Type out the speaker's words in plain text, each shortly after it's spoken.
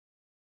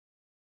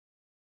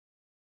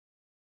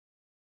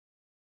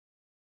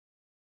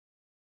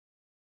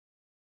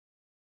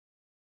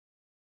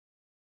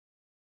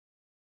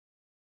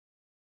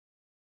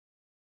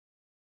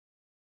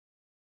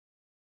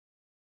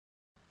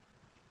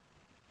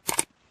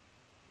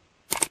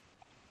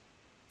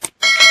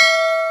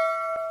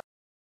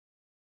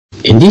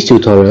In this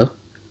tutorial,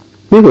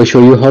 we will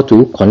show you how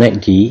to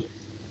connect the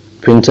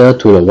printer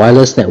to the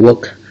wireless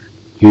network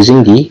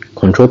using the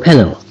control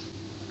panel.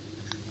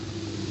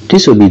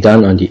 This will be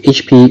done on the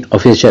HP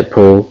OfficeJet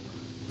Pro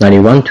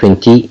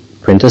 9120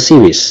 printer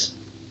series.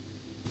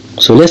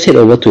 So let's head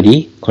over to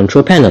the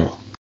control panel.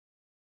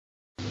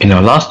 In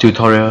our last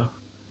tutorial,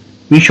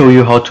 we show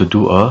you how to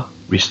do a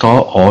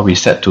restore or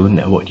reset to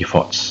network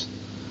defaults.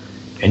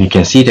 And you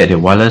can see that the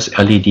wireless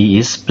LED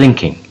is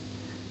blinking.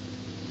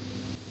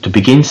 To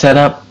begin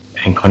setup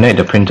and connect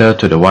the printer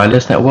to the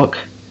wireless network,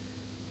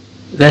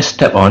 let's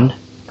tap on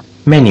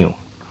Menu.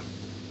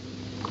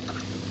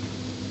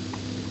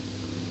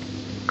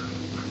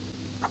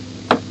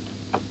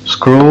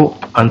 Scroll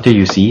until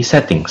you see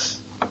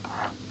Settings.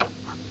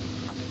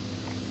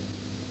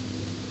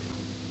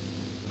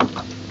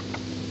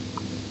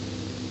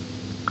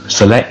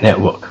 Select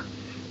Network.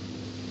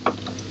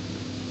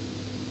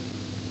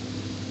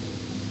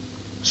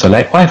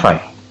 Select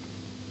Wi-Fi.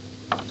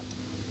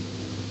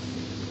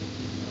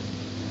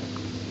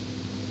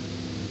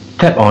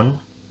 Tap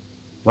on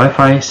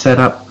Wi-Fi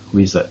Setup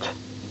Wizard.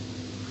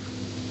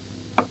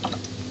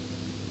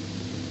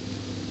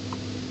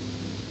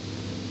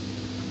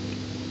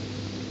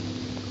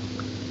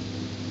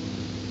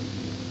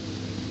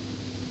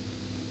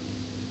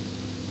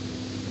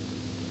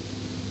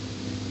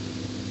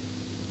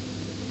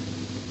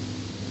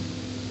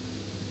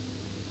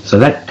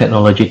 Select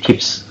Technology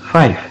Tips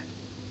 5.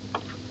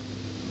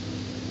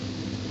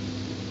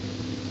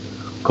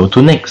 Go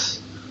to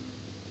Next.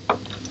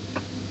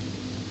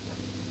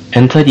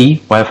 Enter the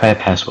Wi-Fi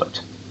password.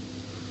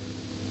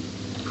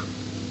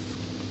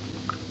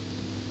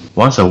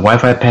 Once the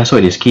Wi-Fi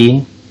password is keyed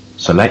in,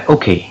 select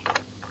OK.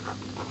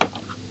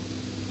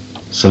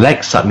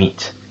 Select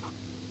Submit.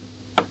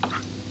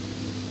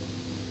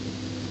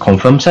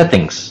 Confirm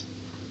settings.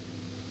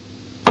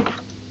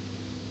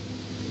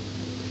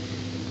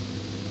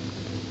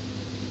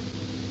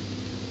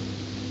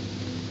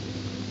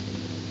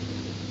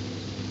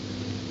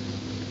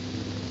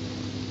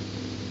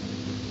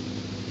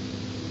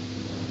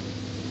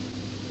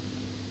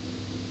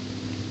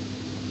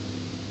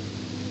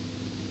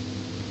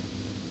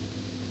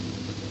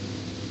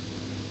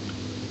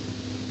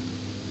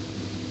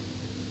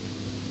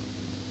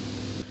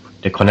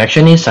 The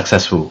connection is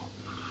successful,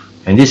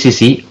 and this is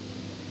the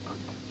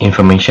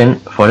information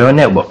for your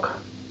network.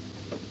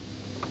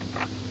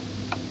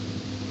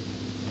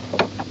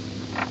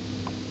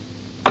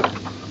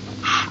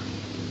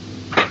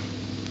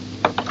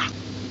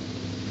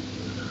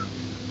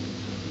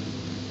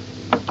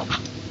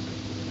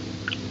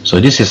 So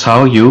this is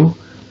how you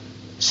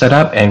set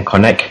up and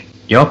connect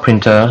your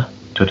printer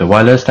to the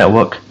wireless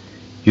network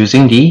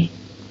using the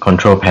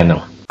control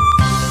panel.